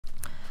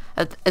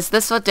Is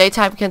this what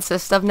daytime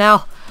consists of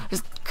now?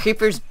 Just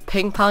creepers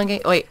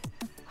ping-ponging? Wait.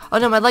 Oh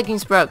no, my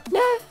leggings broke.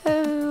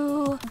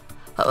 No!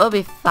 But we'll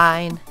be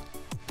fine.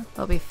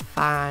 We'll be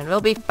fine.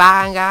 We'll be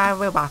fine, guys.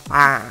 We'll be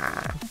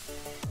fine.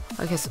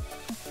 Okay, so...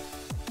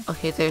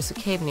 Okay, there's a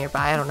cave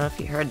nearby. I don't know if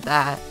you heard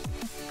that.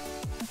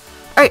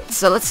 Alright,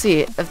 so let's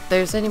see. If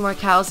there's any more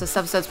cows, this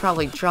episode's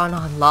probably drawn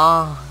on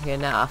long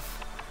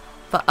enough.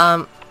 But,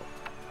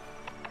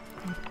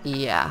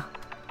 yeah.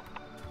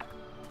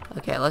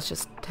 Okay, let's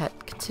just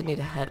continue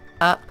to head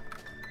up.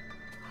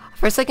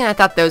 For a second I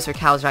thought those were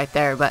cows right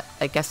there, but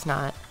I guess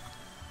not.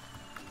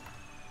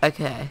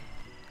 Okay.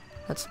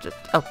 Let's just...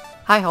 Oh,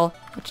 hi Hole.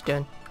 What you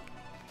doing?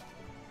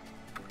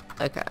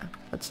 Okay,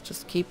 let's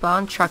just keep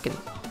on trucking.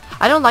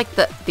 I don't like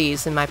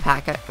these in my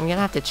pack. I'm gonna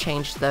have to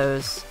change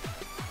those.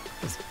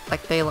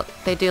 Like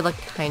they do look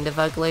kind of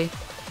ugly.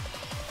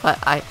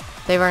 But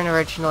they weren't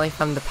originally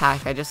from the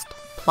pack. I just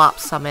plopped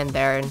some in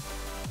there and...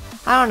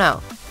 I don't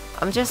know.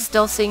 I'm just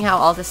still seeing how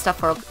all this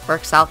stuff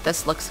works out.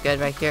 This looks good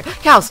right here.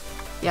 Cows!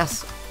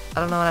 Yes. I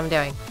don't know what I'm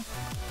doing.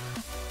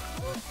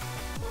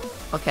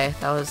 Okay,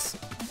 that was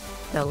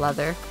no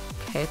leather.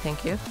 Okay,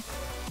 thank you.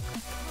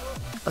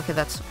 Okay,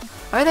 that's...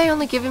 Why are they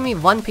only giving me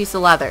one piece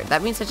of leather?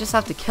 That means I just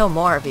have to kill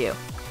more of you.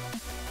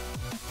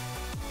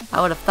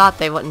 I would have thought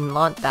they wouldn't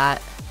want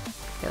that.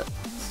 Okay,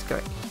 let's go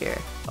right here.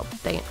 Oh,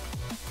 dang it.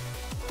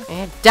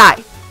 And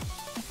die!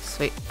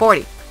 Sweet.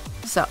 40.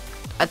 So,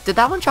 did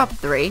that one drop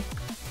 3?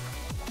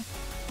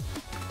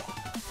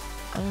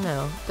 I don't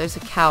know. There's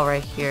a cow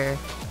right here.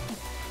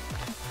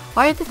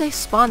 Why did they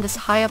spawn this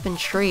high up in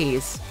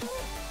trees?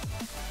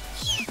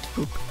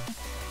 Oop.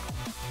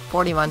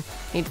 41.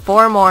 Need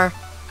 4 more.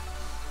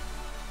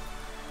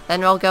 Then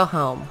we'll go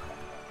home.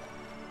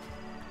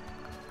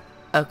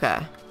 Okay.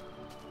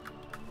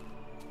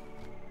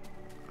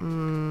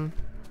 Oh,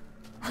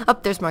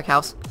 there's more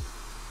cows.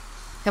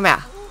 Come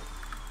here.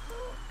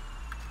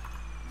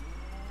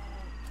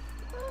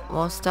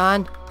 Almost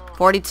done.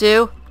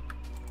 42.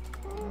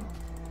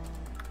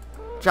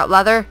 Drop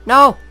leather.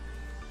 No!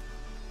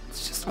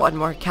 It's just one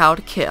more cow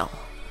to kill.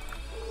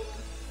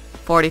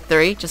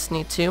 43. Just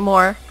need 2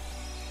 more.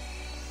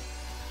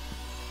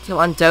 Kill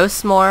one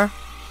dose more.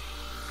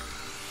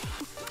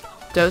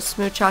 Dose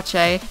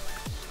muchache.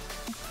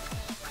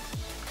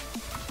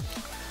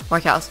 More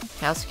cows.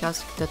 Cows,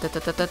 cows.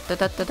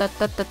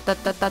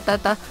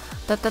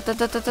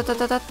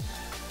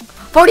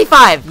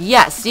 45!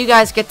 Yes, you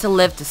guys get to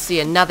live to see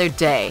another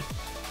day.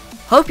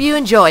 Hope you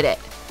enjoyed it.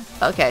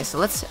 Okay, so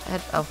let's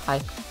head... Oh, hi.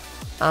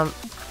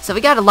 So we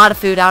got a lot of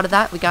food out of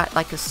that. We got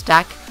like a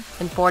stack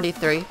and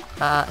 43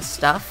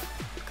 stuff.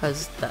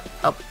 Because the...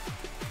 Oh.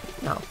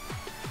 No.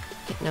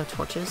 Get no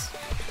torches.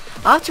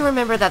 I'll have to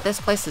remember that this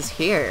place is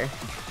here.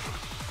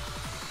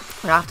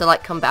 I'll have to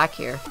like come back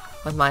here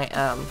with my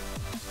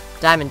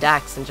diamond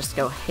axe and just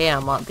go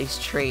ham on these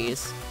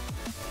trees.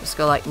 Just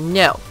go like,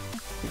 no,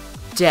 you're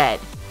dead.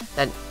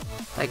 Then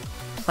like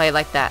play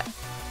like that.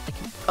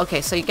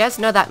 Okay, so you guys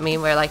know that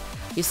meme where like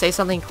you say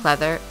something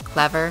clever,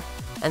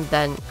 and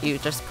then you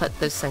just put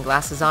those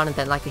sunglasses on, and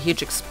then like a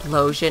huge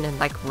explosion and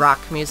like rock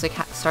music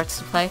starts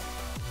to play.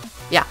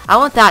 Yeah, I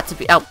want that to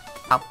be. Oh,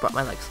 broke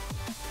my legs.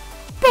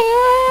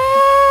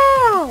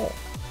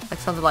 Like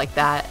something like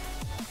that.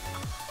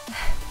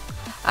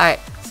 Alright,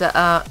 so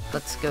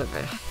let's go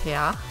over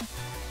here.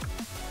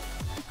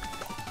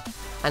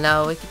 I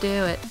know we could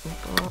do it.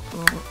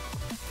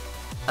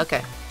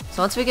 Okay,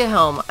 so once we get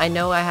home, I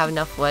know I have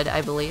enough wood,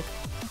 I believe.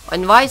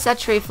 And why is that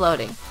tree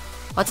floating?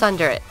 What's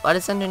under it? What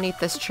is underneath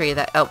this tree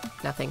that... Oh,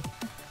 nothing.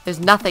 There's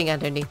nothing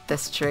underneath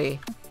this tree.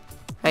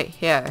 Right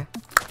here.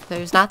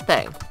 There's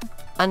nothing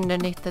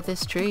underneath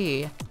this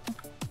tree.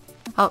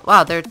 Oh,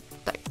 wow, they're...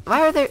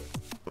 Why are there...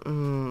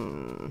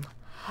 Oh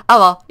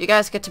well, you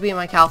guys get to be in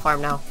my cow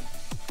farm now.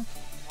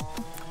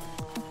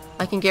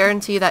 I can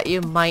guarantee that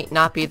you might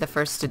not be the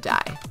first to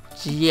die.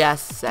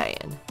 Just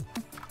saying.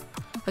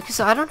 Okay,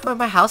 so I don't know where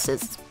my house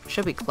is. It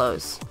should be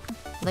close.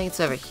 I think it's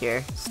over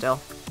here still.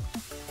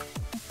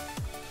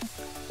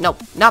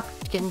 Nope, not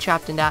getting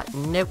trapped in that.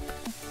 Nope.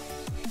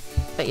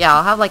 But yeah,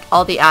 I'll have like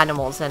all the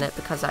animals in it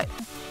because I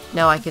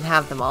know I can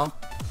have them all.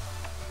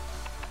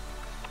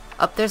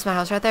 Up there's my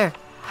house right there.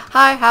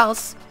 Hi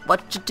house,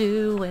 what you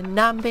doing?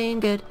 I'm being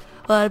good.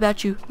 What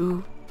about you?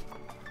 Ooh.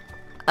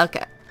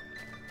 Okay.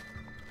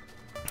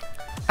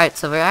 Alright,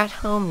 so we're at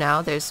home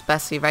now. There's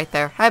Bessie right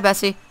there. Hi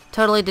Bessie.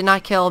 Totally did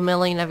not kill a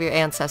million of your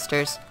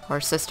ancestors. Or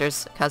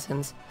sisters,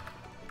 cousins.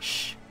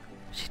 Shh.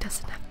 She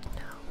doesn't have to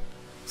know.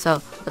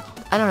 So,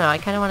 I don't know. I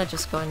kind of want to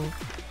just go and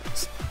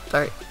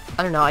start.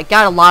 I don't know. I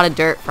got a lot of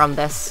dirt from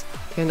this.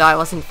 Even though I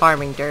wasn't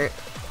farming dirt.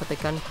 Put the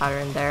gunpowder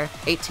in there.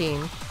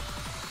 18.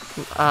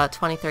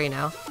 23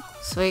 now.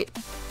 Sweet.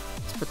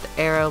 Let's put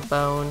the arrow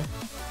bone.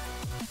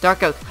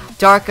 Dark oak.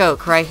 Dark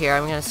oak right here.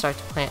 I'm going to start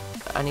to plant.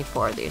 I need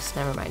 4 of these.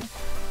 Never mind.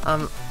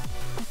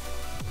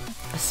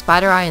 A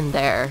spider eye in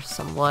there.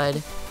 Some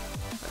wood.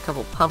 A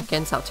couple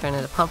pumpkins. I'll turn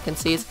into pumpkin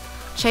seeds.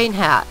 Chain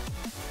hat.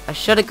 I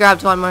should have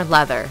grabbed one more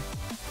leather.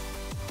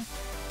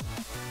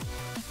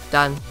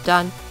 Dun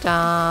dun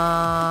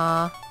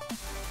dun.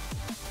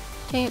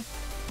 Can't.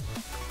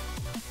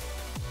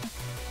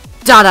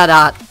 Dot dot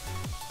dot.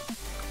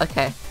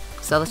 Okay,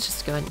 so let's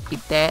just go ahead and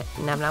eat that.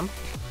 Num num.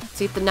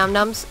 Let's eat the num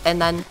nums,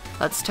 and then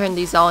let's turn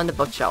these all into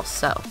bookshelves.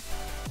 So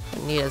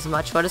we need as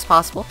much wood as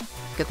possible.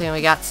 Good thing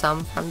we got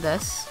some from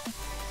this.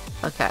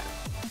 Okay,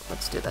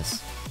 let's do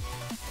this.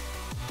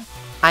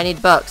 I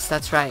need books.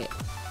 That's right.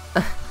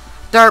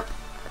 Derp,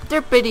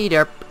 derpity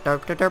derp,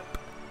 derp derp derp.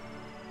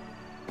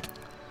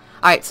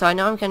 All right, so I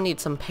know I'm gonna need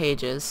some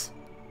pages.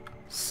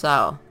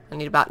 So I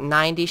need about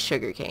 90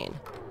 sugarcane.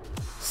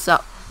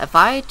 So if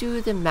I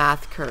do the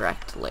math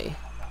correctly,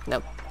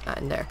 nope, not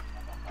in there.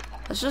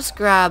 Let's just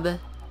grab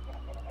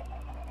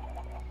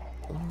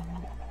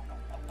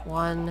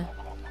 1,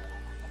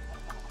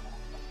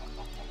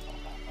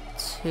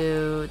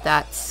 2,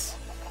 that's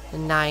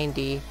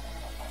 90.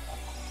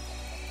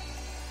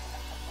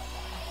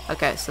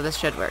 Okay, so this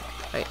should work.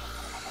 Wait.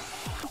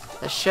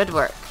 This should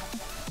work.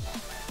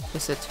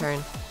 Just to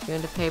turn you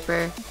into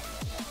paper.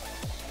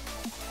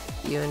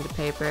 You into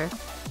paper.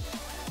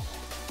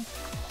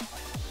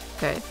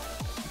 Okay.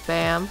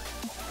 Bam.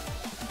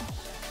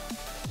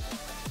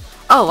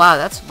 Oh wow,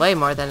 that's way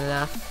more than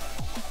enough.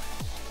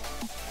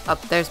 Oh,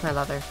 there's my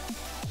leather.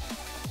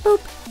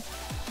 Boop.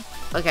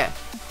 Okay.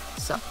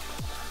 So.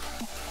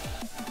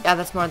 Yeah,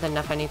 that's more than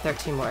enough. I need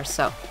 13 more.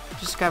 So,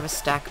 just grab a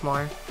stack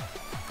more.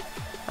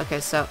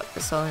 Okay, so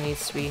this only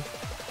needs to be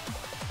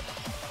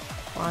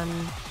 1,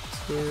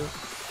 2,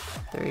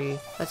 3.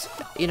 Let's,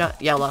 you know,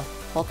 yellow.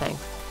 Whole thing.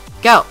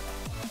 Go!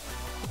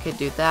 Okay,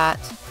 do that.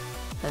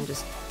 Then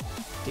just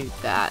do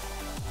that.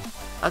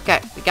 Okay,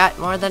 we got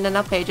more than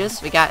enough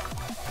pages. We got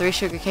 3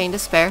 sugarcane to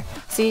spare.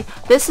 See,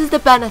 this is the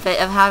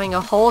benefit of having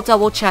a whole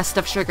double chest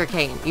of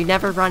sugarcane. You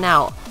never run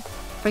out.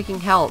 Freaking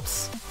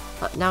helps.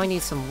 But now we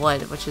need some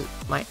wood, which is,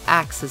 my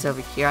axe is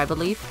over here, I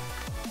believe.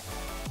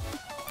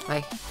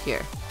 Right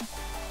here.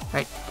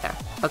 Right there.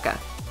 Okay.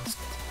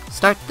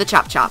 Start the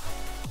chop chop.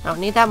 I don't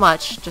need that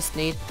much, just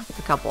need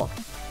a couple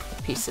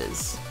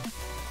pieces.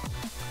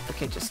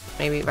 Okay, just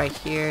maybe right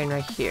here and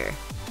right here.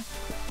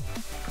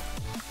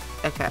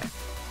 Okay.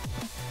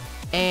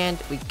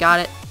 And we got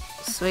it.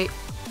 Sweet.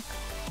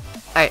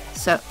 Alright,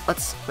 so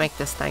let's make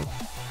this thing.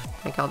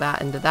 Make all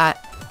that into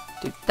that.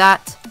 Do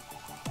that.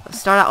 Let's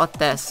start out with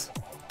this.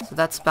 So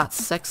that's about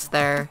 6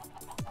 there.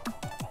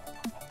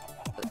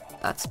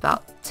 That's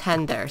about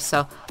 10 there.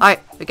 So, alright,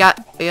 we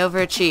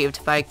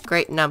overachieved by a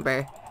great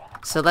number.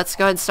 So let's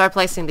go ahead and start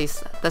placing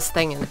this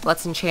thing in.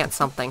 Let's enchant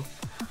something.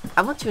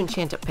 I want to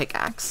enchant a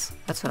pickaxe.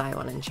 That's what I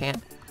want to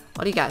enchant.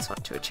 What do you guys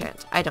want to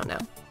enchant? I don't know.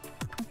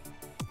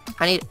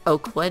 I need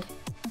oak wood.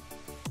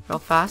 Real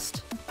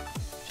fast.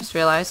 Just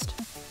realized.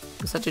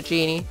 I'm such a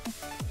genie.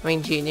 I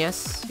mean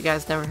genius. You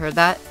guys never heard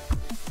that?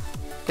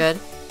 Good.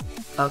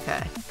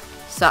 Okay.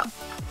 So,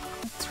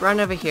 let's run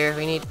over here.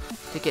 We need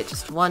to get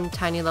just one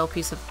tiny little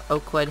piece of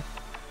oak wood.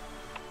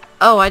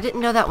 Oh, I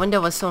didn't know that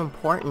window was so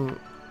important.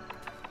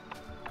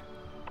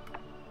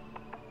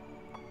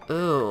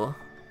 Ooh.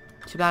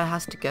 Too bad it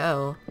has to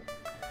go.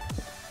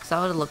 Because that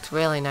would have looked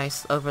really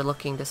nice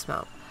overlooking this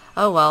mountain.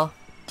 Oh well.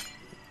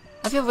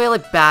 I feel really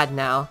bad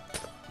now.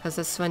 Because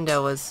this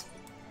window was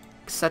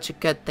such a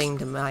good thing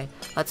to my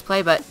Let's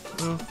Play, but...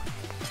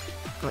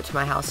 to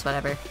my house,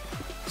 whatever.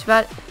 Too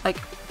bad, like,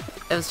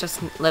 it was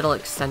just a little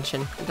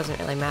extension. It doesn't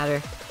really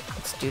matter.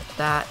 Let's do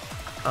that.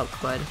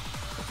 Oak wood.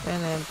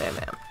 Bam, bam, bam,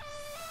 bam.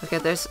 Okay,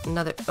 there's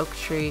another oak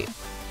tree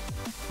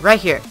right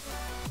here.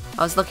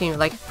 I was looking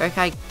like, where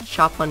can I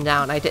chop one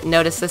down? I didn't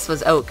notice this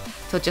was oak,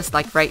 so just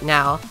like right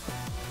now.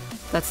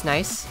 That's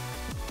nice.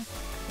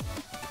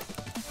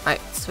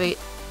 Alright, sweet.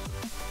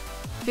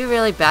 I feel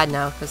really bad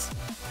now, because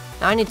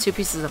now I need 2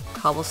 pieces of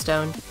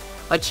cobblestone,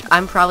 which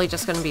I'm probably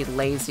just going to be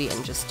lazy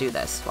and just do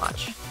this.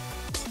 Watch.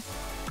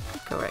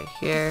 Go right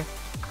here.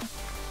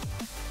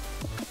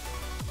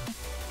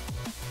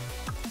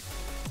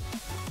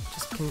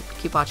 Just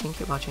keep watching,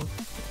 keep watching.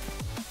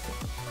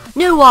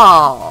 New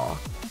wall!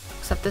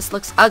 Except this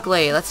looks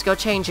ugly. Let's go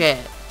change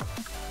it.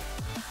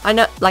 I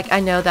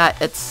know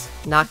that it's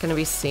not going to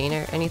be seen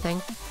or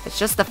anything. It's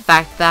just the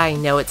fact that I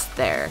know it's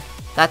there.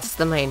 That's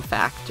the main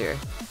factor.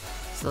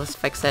 So let's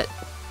fix it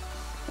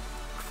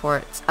before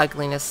its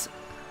ugliness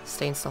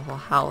stains the whole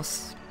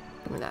house.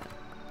 Give me that.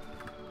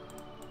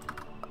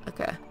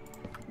 Okay.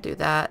 Do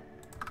that.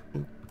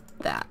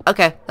 That.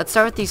 Okay, let's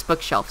start with these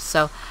bookshelves.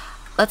 So,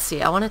 let's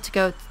see. I want it to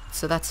go...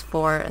 So that's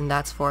 4 and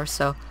that's 4.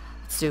 So,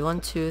 let's do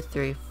 1, 2,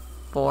 3,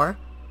 4.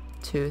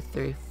 2,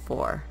 3,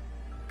 4.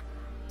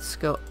 Let's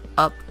go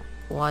up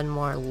one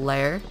more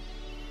layer.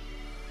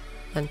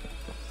 And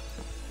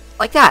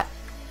like that.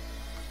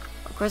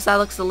 Of course that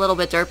looks a little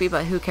bit derpy,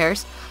 but who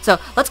cares? So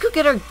let's go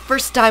get our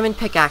first diamond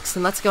pickaxe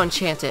and let's go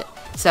enchant it.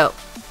 So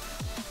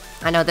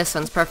I know this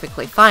one's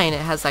perfectly fine.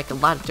 It has like a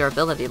lot of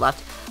durability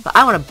left, but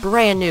I want a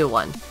brand new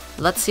one.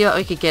 Let's see what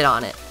we could get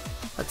on it.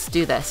 Let's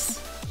do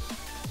this.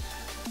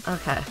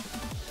 Okay.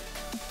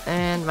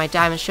 And my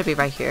diamond should be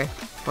right here,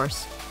 of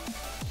course.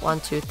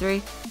 1, 2,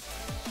 3.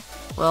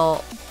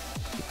 Well,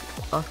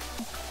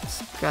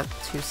 let's grab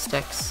 2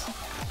 sticks.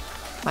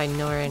 If I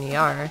know where any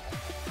are.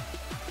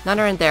 None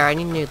are in there. I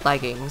need new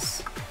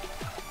leggings.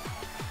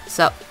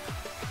 So,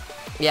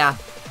 yeah.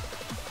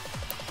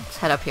 Let's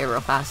head up here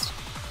real fast.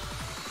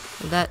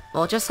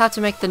 We'll just have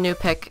to make the new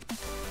pick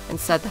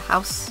inside the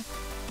house.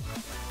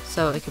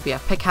 So it could be a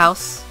pick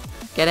house.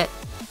 Get it?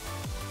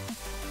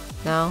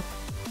 No?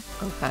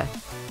 Okay.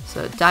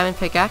 So diamond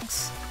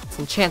pickaxe. Let's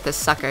enchant this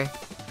sucker.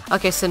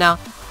 Okay, so now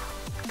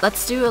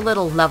let's do a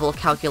little level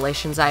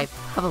calculations. I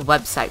have a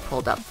website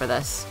pulled up for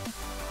this.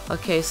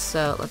 Okay,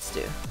 so let's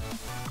do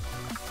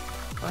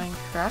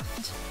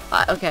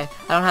Minecraft. Okay,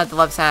 I don't have the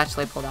website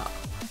actually pulled out.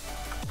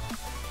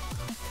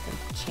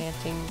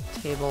 Enchanting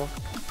table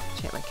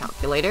enchantment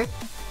calculator.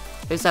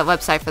 There's that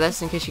website for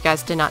this in case you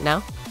guys did not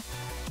know.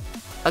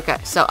 Okay,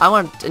 so I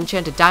want to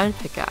enchant a diamond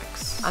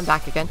pickaxe. I'm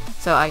back again.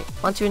 So I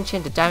want to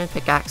enchant a diamond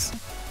pickaxe,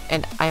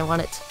 and I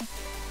want it.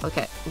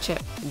 Okay,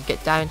 enchant,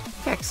 get diamond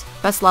pickaxe.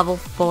 Best level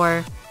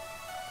for.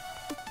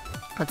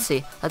 Let's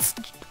see. Let's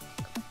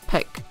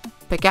pick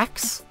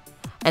pickaxe,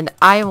 and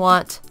I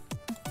want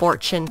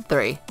Fortune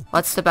 3.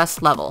 What's the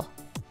best level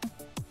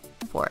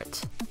for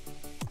it?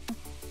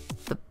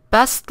 The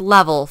best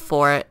level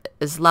for it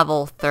is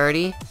level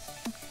 30.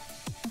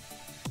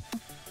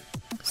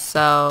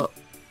 So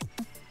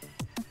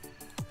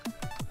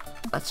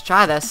let's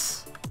try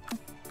this.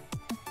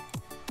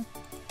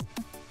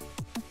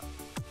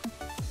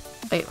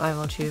 Wait, why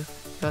won't you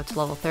go up to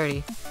level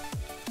 30?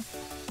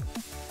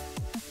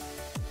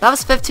 That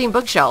was 15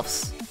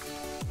 bookshelves.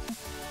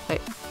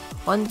 Wait,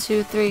 1,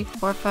 2, 3,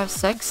 4, 5,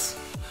 6.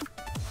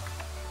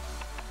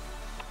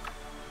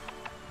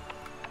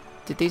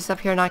 Did these up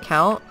here not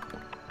count?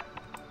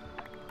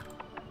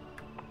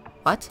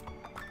 What?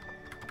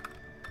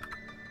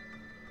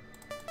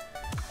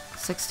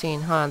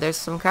 16, huh? There's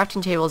some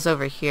crafting tables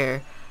over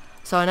here.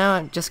 So I know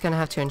I'm just gonna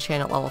have to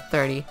enchant at level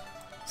 30.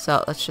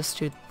 So let's just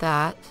do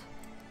that.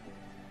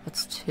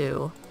 That's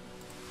 2.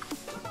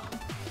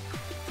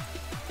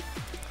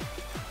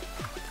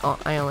 Oh,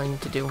 I only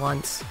need to do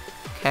once.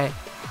 Okay.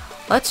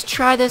 Let's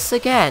try this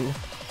again.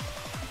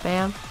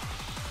 Bam.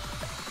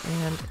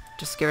 And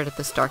just get rid of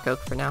this dark oak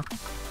for now.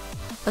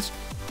 Let's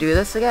do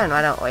this again,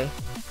 why don't we?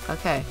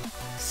 Okay.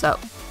 So,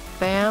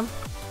 bam.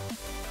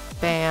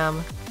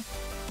 Bam.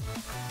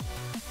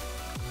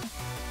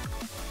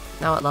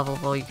 Now what level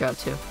will you go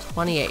to?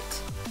 28.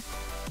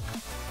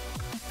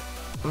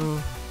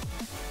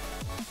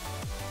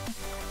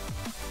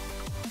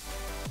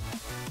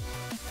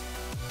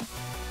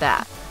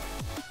 That.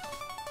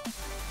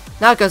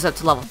 Now it goes up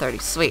to level 30.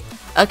 Sweet.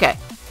 Okay.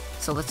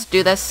 So let's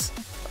do this.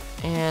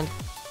 And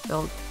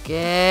we'll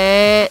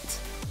get...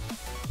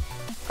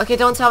 Okay,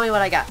 don't tell me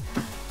what I got.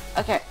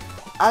 Okay.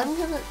 I'm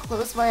gonna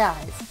close my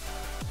eyes.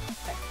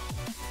 Okay.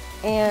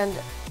 And...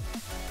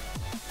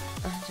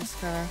 I'm just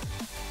gonna...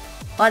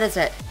 What is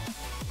it?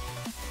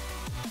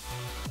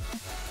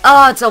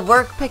 Oh, it's a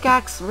work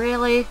pickaxe?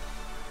 Really?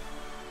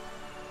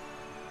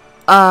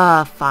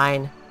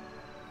 Fine.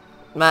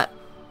 But...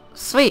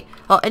 Sweet.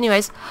 Well,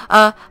 anyways,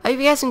 I hope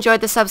you guys enjoyed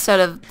this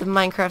episode of the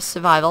Minecraft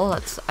Survival.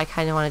 I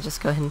kind of want to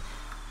just go ahead and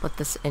put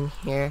this in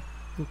here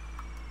and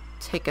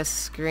take a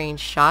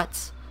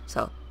screenshot.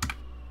 So,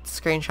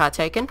 screenshot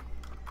taken.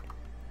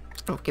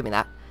 Oh, give me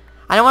that.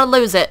 I don't want to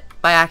lose it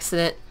by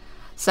accident.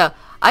 So,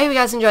 I hope you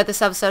guys enjoyed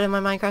this episode of my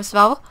Minecraft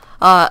Survival.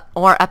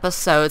 Or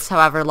episodes,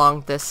 however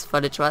long this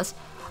footage was.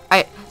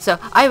 Alright, so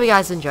I hope you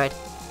guys enjoyed.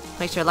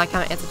 Make sure to like,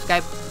 comment, and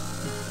subscribe.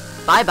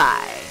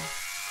 Bye-bye.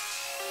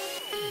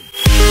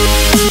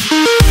 We'll be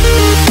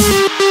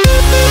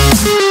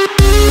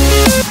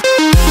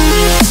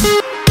right back.